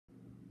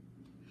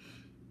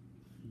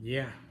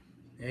Yeah.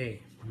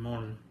 Hey, good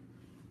morning.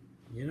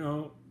 You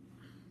know,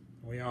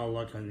 we all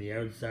look on the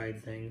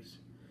outside things.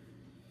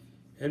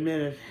 Admit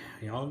it,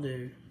 we all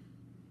do.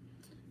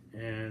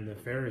 And the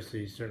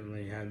Pharisees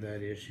certainly had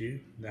that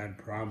issue, that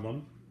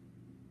problem.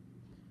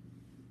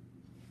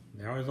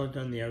 They always looked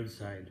on the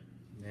outside.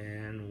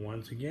 And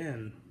once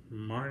again,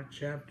 Mark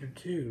chapter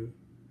 2,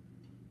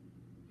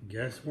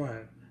 guess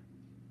what?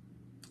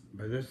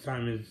 But this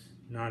time it's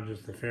not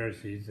just the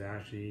Pharisees,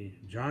 actually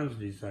John's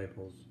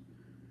disciples.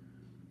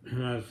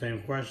 The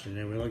same question.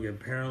 And we look at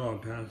parallel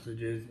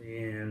passages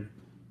in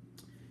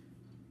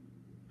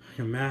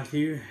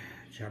Matthew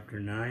chapter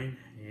 9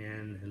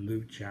 and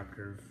Luke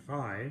chapter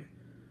 5,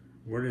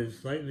 worded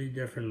slightly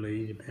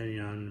differently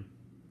depending on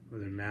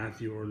whether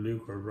Matthew or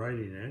Luke are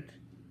writing it.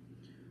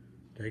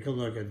 Take a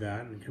look at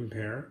that and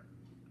compare.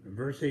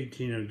 Verse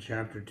 18 of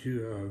chapter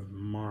 2 of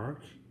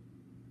Mark,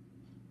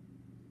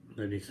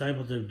 the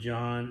disciples of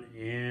John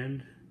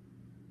and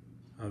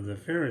of the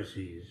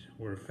Pharisees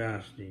were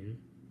fasting.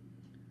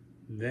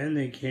 Then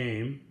they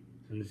came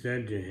and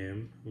said to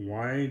him,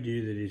 "Why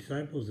do the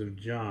disciples of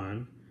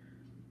John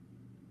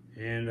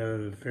and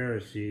of the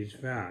Pharisees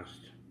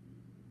fast,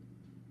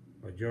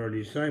 but your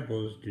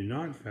disciples do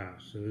not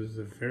fast?" So this is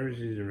the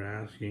Pharisees are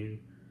asking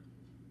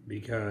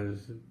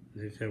because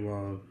they said,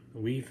 well,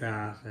 we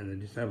fast and the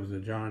disciples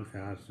of John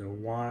fast, so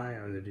why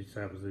are the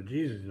disciples of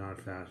Jesus not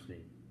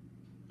fasting?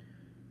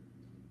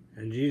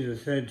 And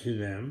Jesus said to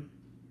them,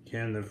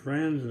 "Can the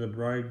friends of the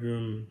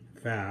bridegroom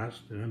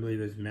fast?" And I believe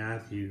it's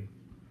Matthew.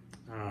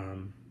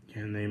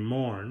 Can they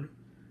mourn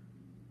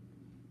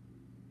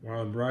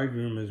while the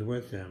bridegroom is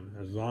with them?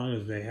 As long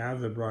as they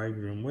have the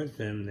bridegroom with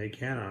them, they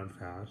cannot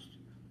fast.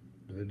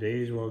 But the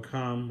days will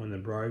come when the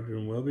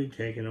bridegroom will be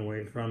taken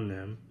away from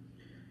them,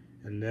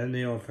 and then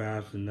they will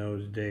fast in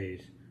those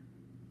days.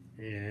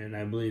 And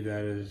I believe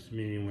that is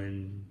meaning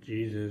when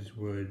Jesus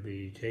would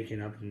be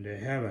taken up into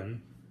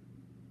heaven,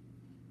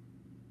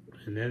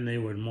 and then they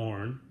would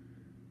mourn.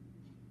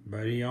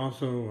 But he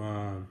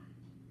also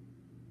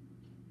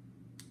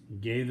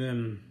gave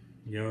them,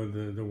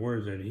 the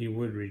words that he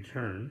would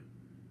return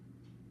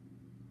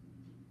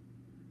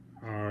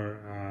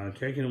are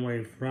taken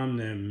away from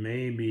them,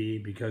 maybe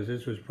because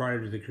this was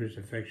prior to the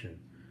crucifixion,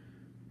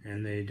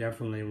 and they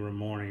definitely were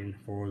mourning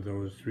for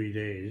those 3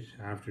 days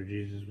after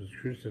Jesus was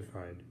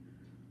crucified.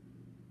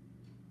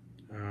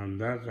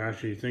 That's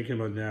actually, thinking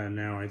about that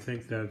now, I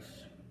think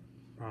that's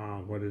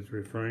what it's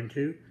referring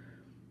to.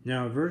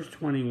 Now, verse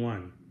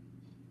 21.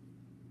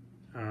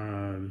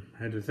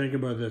 I had to think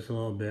about this a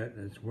little bit.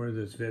 It's where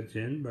this fits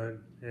in, but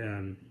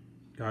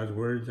God's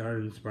words are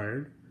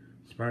inspired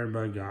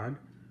by God.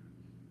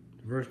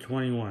 Verse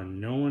 21,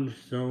 "No one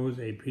sews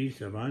a piece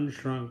of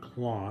unshrunk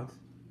cloth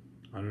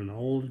on an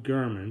old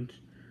garment,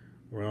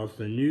 or else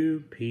the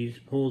new piece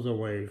pulls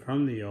away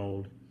from the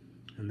old,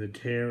 and the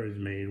tear is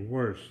made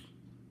worse.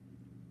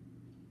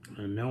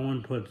 And no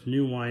one puts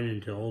new wine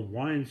into old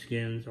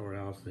wineskins, or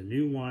else the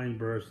new wine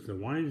bursts the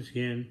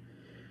wineskin,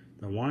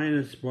 the wine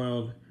is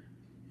spoiled,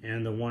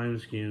 and the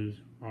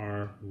wineskins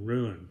are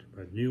ruined.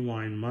 But new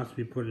wine must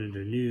be put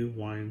into new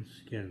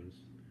wineskins."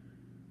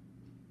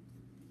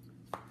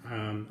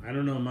 I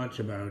don't know much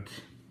about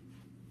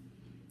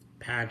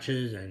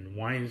patches and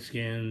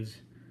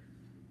wineskins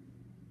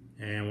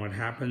and what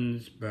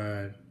happens,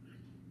 but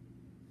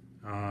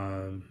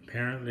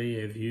apparently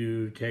if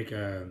you take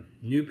a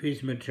new piece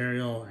of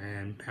material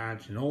and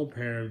patch an old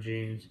pair of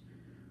jeans,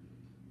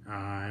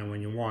 and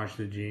when you wash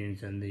the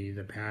jeans and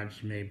the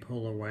patch may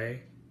pull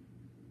away.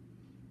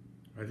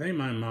 I think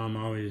my mom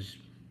always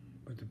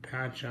put the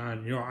patch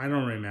on. I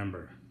don't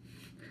remember.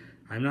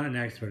 I'm not an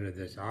expert at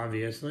this,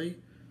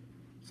 obviously.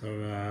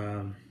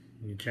 So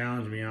you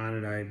challenge me on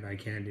it, I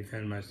can't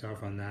defend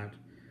myself on that.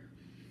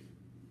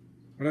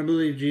 What I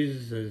believe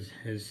Jesus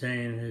is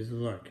saying is,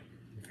 look,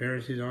 the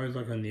Pharisees always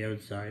look on the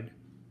outside.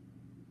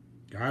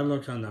 God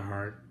looks on the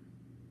heart.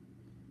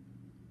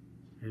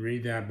 And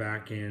read that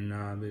back in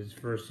this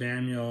 1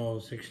 Samuel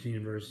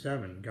 16 verse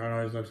 7. God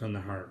always looks on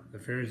the heart. The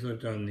Pharisees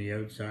looked on the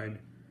outside.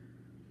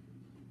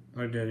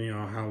 Looked at,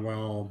 how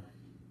well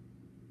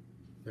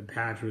the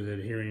patch was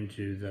adhering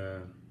to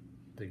the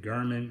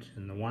garment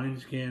and the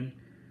wineskin.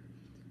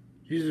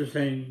 Jesus is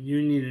saying,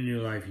 you need a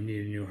new life, you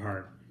need a new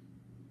heart.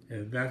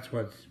 And that's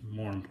what's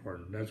more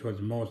important. That's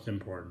what's most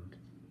important.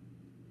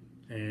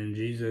 And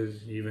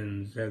Jesus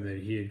even said that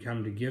he had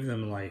come to give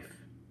them life,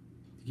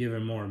 to give it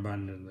more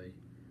abundantly.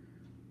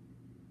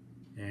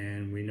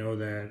 And we know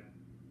that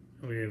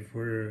if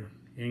we're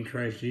in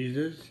Christ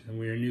Jesus, and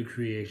we are new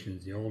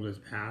creations. The old has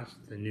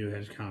passed, the new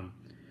has come.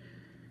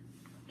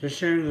 Just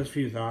sharing those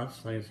few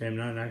thoughts. Like I say, I'm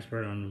not an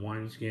expert on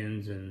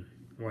wineskins and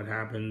what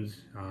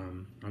happens.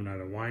 I'm not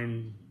a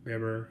wine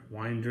bibber,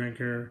 wine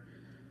drinker,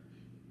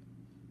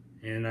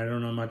 and I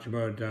don't know much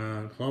about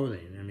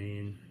clothing. I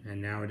mean,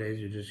 and nowadays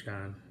you just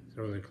gotta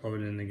throw the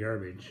clothing in the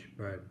garbage.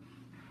 But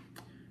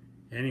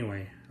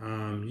anyway,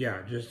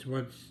 yeah,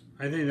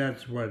 I think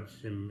that's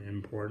what's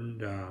important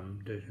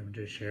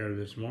to share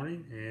this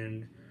morning.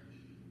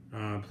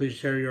 And please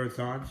share your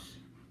thoughts.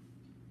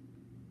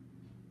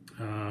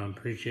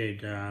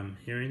 appreciate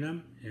hearing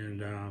them,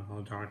 and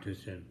I'll talk to you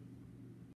soon.